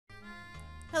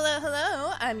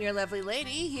Hello, I'm your lovely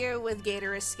lady here with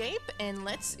Gator Escape, and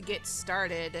let's get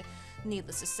started.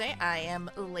 Needless to say, I am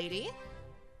Lady,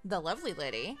 the lovely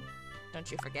lady,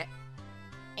 don't you forget.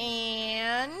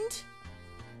 And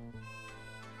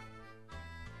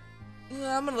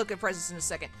I'm gonna look at prices in a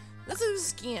second. Let's do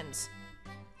skins.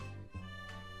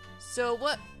 So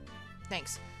what?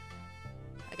 Thanks.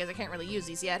 I guess I can't really use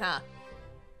these yet, huh?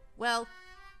 Well,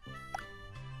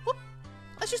 whoop.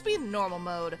 Let's just be in normal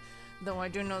mode. Though I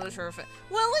do know this for a fact.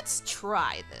 Well, let's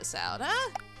try this out, huh?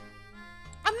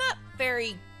 I'm not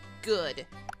very good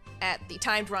at the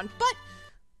timed run, but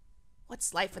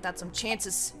what's life without some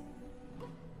chances?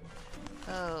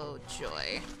 Oh,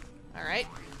 joy. Alright.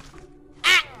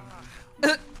 Ah!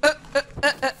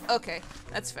 Okay,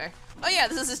 that's fair. Oh yeah,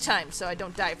 this is his time, so I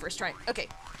don't die first try. Okay.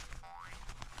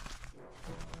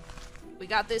 We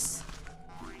got this.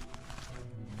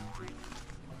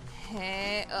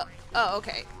 Hey, oh,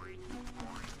 okay.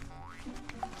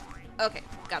 Okay,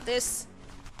 got this.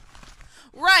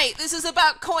 Right, this is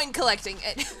about coin collecting.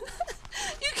 And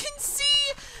you can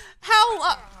see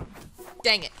how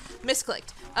dang it,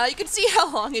 misclicked. You can see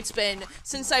how long it's been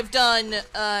since I've done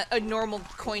a normal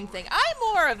coin thing. I'm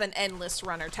more of an endless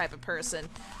runner type of person.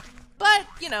 But,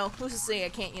 you know, who's to say I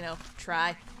can't, you know,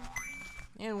 try.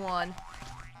 And one.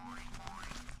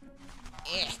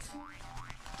 Eh.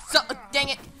 So, dang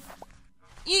it.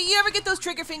 You ever get those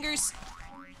trigger fingers?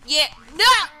 Yeah, no!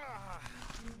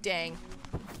 Dang.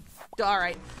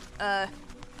 Alright. As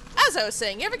I was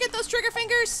saying, you ever get those trigger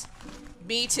fingers?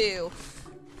 Me too.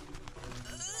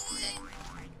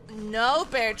 No,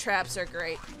 bear traps are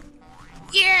great.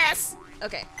 Yes!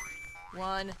 Okay.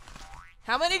 One.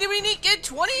 How many do we need? Get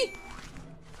 20?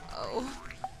 Oh.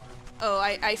 Oh,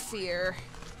 I fear.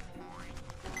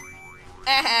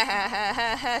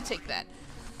 Take that.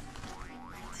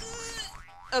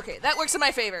 Okay, that works in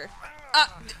my favor.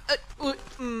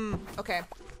 Okay.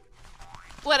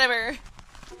 Whatever.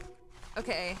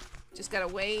 Okay, just gotta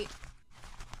wait.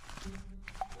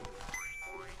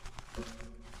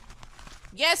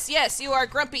 Yes, yes, you are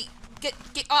grumpy. Get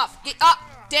off, get off.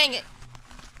 Dang it.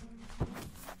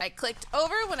 I clicked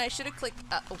over when I should have clicked,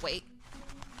 wait.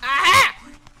 Aha!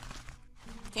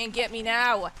 Can't get me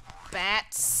now,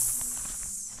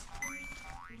 bats.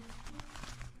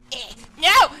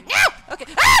 No, no, okay.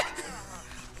 Ah!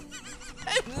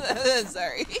 I'm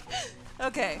sorry.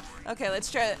 Okay, okay,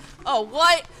 let's try it. Oh,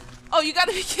 what? Oh, you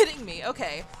gotta be kidding me.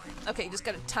 Okay, okay, just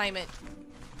gotta time it.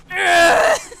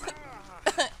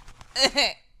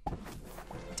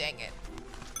 Dang it.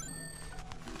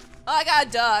 Oh, I got a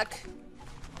duck.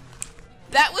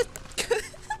 That would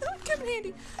come in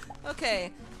handy.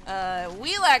 Okay,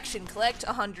 wheel action, collect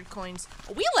 100 coins.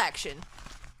 Wheel action?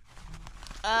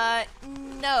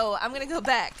 No, I'm gonna go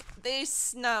back.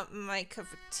 This not my cup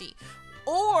of tea.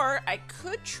 Or I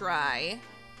could try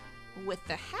with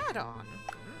the hat on.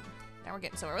 Now we're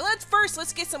getting somewhere.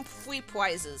 Let's get some free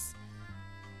prizes.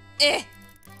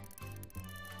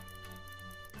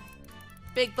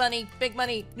 Big money,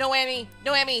 no whammy,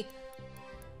 no whammy.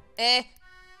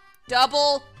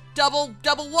 Double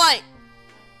what?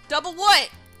 Double what?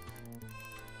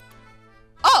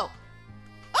 Oh!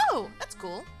 Oh, that's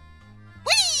cool.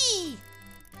 Whee!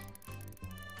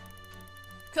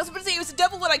 Because it was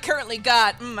double what I currently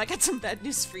got. I got some bad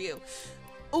news for you.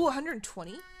 Oh,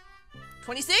 120?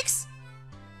 26?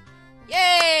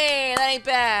 Yay! That ain't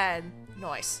bad.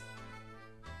 Nice.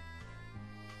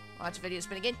 Watch video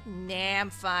spin again? Nah, I'm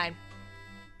fine.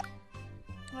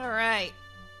 Alright.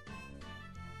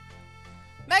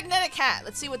 Magnetic hat.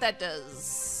 Let's see what that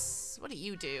does. What do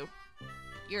you do?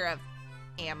 You're a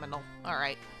aminal.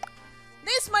 Alright.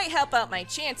 This might help out my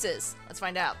chances. Let's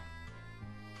find out.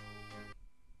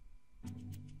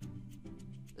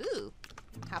 Ooh,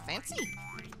 how fancy.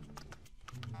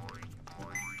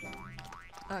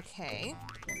 Okay.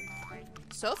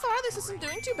 So far, this isn't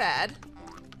doing too bad.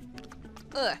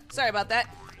 Ugh, sorry about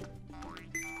that.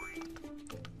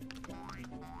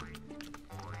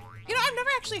 You know, I've never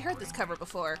actually heard this cover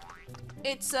before.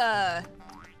 It's,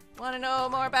 wanna know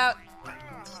more about...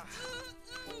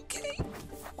 Okay.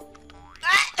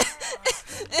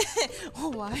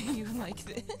 Why are you like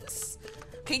this?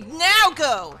 Okay, now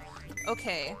go!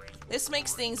 Okay, this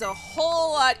makes things a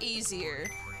whole lot easier.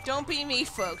 Don't be me,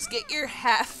 folks. Get your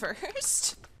hat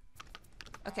first.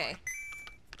 Okay.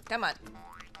 Come on.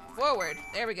 Forward.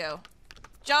 There we go.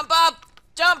 JeanBob!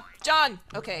 Jump! John!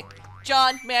 Okay.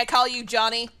 John, may I call you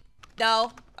Johnny?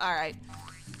 No? Alright.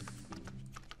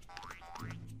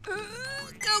 Go,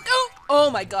 go! Oh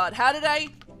my god, how did I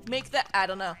make that? I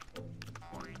don't know.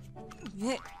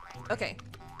 Okay.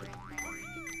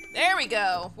 There we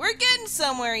go. We're getting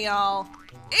somewhere, y'all.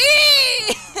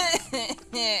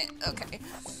 Okay.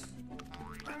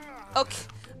 Okay.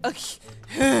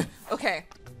 Okay. Okay.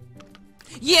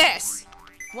 Yes!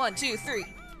 1, 2, 3.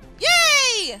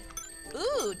 Yay!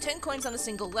 Ooh, 10 coins on a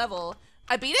single level.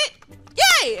 I beat it?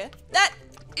 Yay! That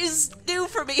is new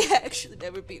for me. I actually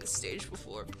never beat a stage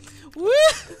before. Woo!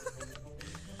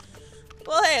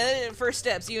 Well, hey, first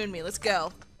steps, you and me. Let's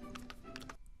go.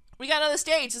 We got another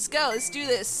stage. Let's go. Let's do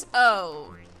this.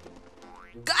 Oh.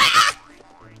 Ah!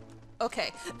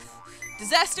 Okay.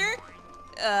 Disaster.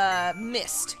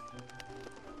 Missed.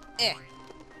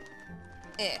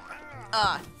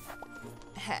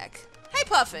 Heck. Hey,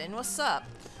 Puffin. What's up?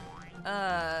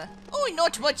 Oh,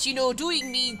 not much, you know,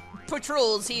 doing me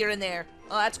patrols here and there.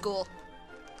 Oh, that's cool.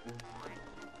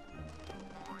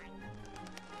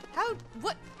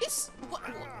 What?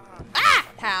 Ah!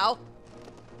 How?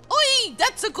 Oi!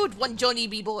 That's a good one, Johnny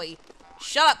B-boy.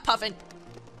 Shut up, Puffin.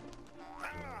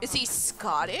 Is he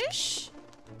Scottish?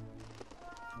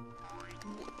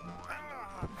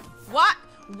 What?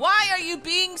 Why are you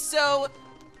being so...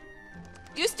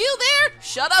 You still there?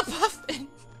 Shut up, Puffin.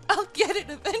 I'll get it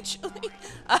eventually.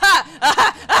 Aha!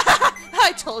 Aha! Aha!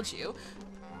 I told you.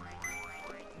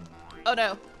 Oh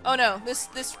no. Oh no. This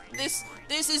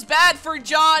is bad for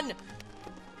John.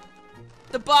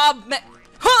 The Bob man.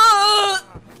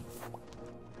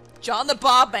 John the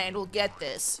Bob man will get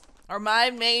this. Or my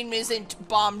name isn't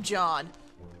Bomb John.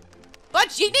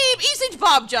 But your name isn't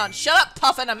Bob John. Shut up,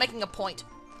 Puffin. I'm making a point.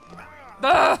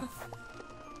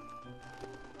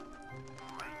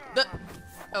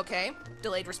 Okay.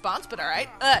 Delayed response, but alright.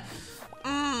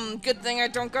 Good thing I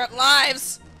don't got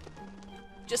lives.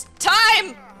 Just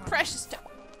time! Precious time.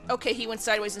 Okay, he went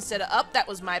sideways instead of up. That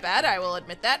was my bad. I will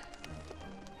admit that.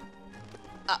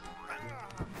 Up.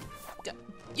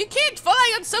 You can't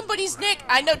fly on somebody's neck!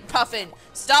 I know, Puffin!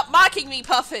 Stop mocking me,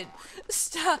 Puffin!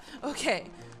 Stop! Okay.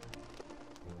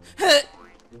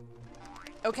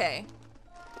 Okay.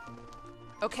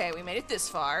 Okay, we made it this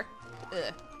far.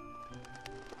 Ugh.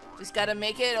 Just gotta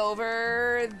make it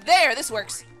over there! This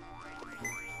works!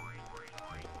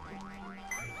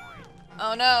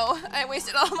 Oh no, I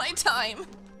wasted all my time.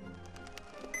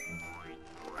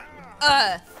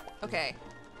 Okay.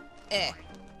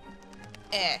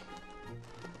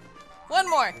 One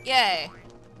more, yay.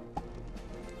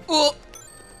 Oh.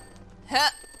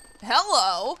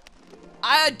 Hello?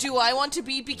 Do I want to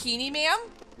be Bikini Ma'am?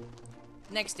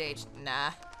 Next stage,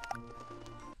 nah.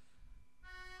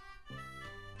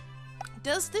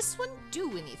 Does this one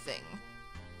do anything?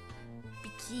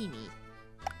 Bikini.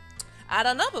 I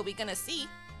don't know, but we're gonna see.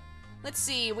 Let's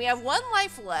see, we have 1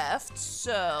 life left,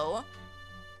 so...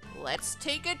 Let's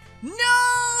take it. No!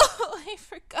 I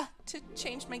forgot to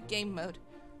change my game mode.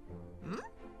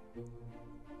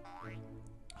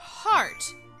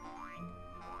 Heart.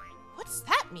 What does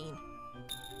that mean?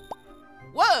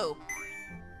 Whoa!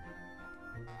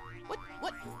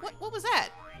 What was that?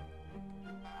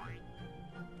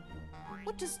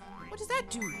 What does that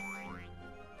do?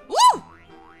 Woo!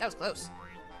 That was close.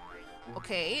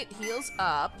 Okay, it heals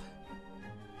up.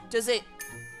 Does it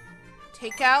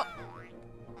take out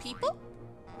people?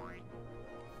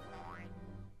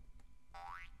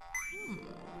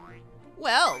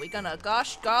 Well, we gonna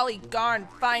gosh golly darn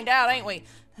find out, ain't we?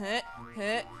 Hey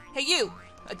you!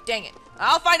 Dang it.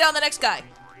 I'll find out the next guy.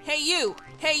 Hey you!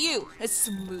 Hey you! A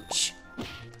smooch.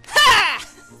 Ha!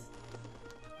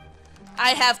 I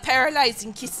have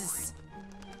paralyzing kisses.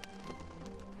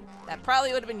 That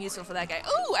probably would have been useful for that guy.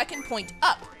 Ooh, I can point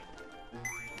up.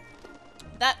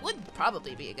 That would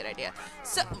probably be a good idea.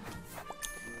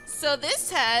 So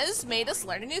this has made us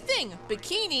learn a new thing.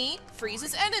 Bikini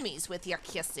freezes enemies with your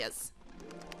kisses.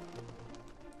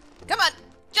 Come on,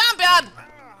 JeanBob!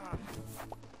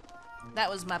 That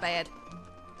was my bad.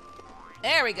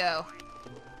 There we go.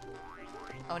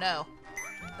 Oh no.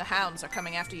 The hounds are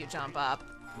coming after you, JeanBob.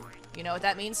 You know what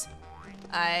that means?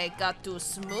 I got to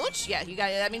smooch? Yeah,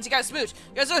 that means you gotta smooch.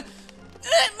 You gotta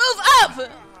move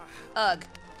up! Ugh.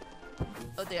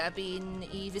 Oh, they are being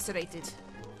eviscerated.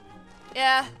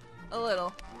 Yeah, a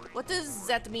little. What does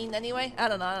that mean anyway? I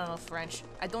don't know French.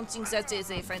 I don't think that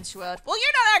is a French word. Well,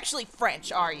 you're not actually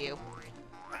French, are you?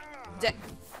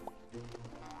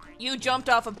 You jumped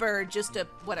off a bird just to,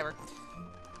 whatever.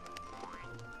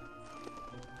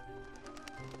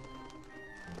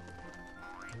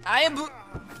 I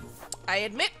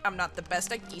admit I'm not the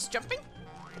best at geese jumping.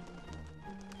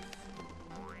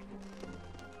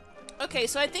 Okay,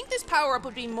 so I think this power-up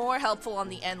would be more helpful on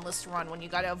the endless run when you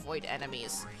gotta avoid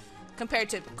enemies. Compared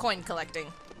to coin collecting,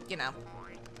 you know.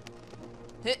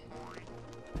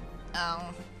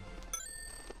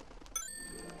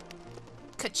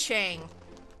 Ka-chang.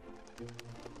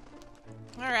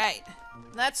 Alright.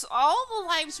 That's all the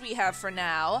lives we have for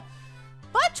now.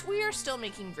 But we are still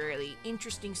making very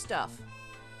interesting stuff.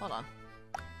 Hold on.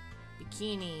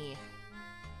 Bikini.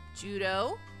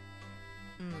 Judo.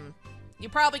 You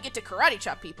probably get to karate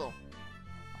chop people.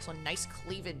 Also nice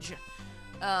cleavage.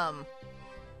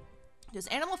 Does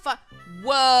animal fight?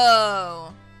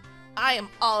 Whoa! I am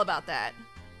all about that.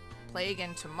 Play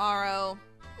again tomorrow.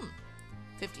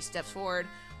 50 steps forward.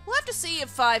 We'll have to see if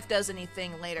 5 does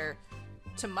anything later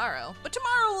tomorrow. But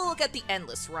tomorrow we'll look at the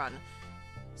endless run.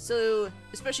 So,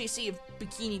 especially see if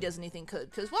Bikini does anything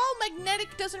good. Because while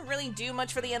Magnetic doesn't really do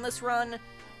much for the endless run,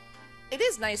 it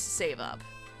is nice to save up.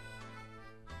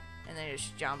 And then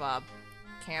there's JeanBob.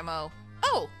 Camo.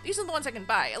 Oh, these are the ones I can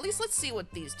buy. At least let's see what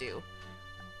these do.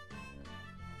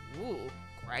 Ooh,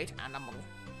 great animal.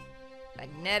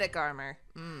 Magnetic armor.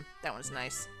 That one's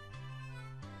nice.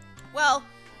 Well,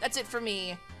 that's it for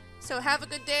me. So have a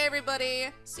good day, everybody.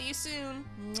 See you soon.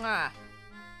 Mwah.